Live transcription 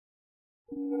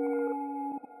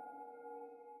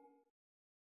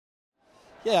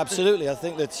Yeah, absolutely. I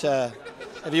think that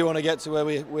if you want to get to where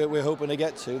we're hoping to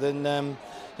get to, then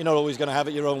you're not always going to have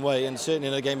it your own way. And certainly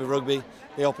in a game of rugby,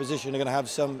 the opposition are going to have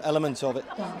some elements of it.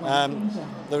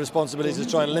 The responsibility is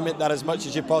to try and limit that as much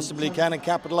as you possibly can and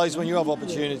capitalise when you have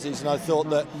opportunities. And I thought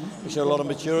that we showed a lot of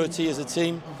maturity as a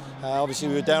team. Obviously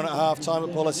we were down at half-time,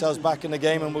 but pulled ourselves back in the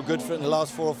game and we're good for it in the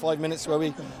last 4 or 5 minutes where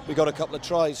we got a couple of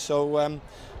tries. So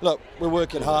look, we're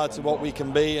working hard to what we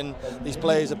can be, and these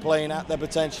players are playing at their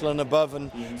potential and above,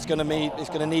 and it's going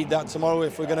to need that tomorrow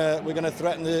if we're going to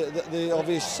threaten the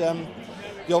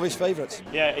obvious favourites.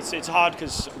 Yeah, it's hard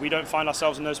because we don't find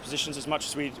ourselves in those positions as much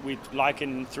as we'd like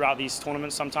throughout these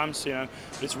tournaments sometimes, you know.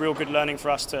 But it's real good learning for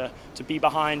us to be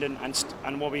behind,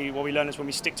 and what we learn is when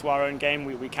we stick to our own game,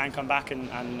 we can come back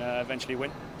and eventually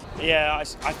win. Yeah,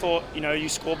 I thought, you know, you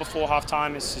score before half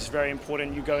time is very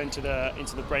important. You go into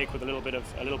the break with a little bit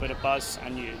of buzz,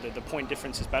 and the point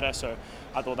difference is better. So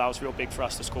I thought that was real big for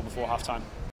us to score before half time.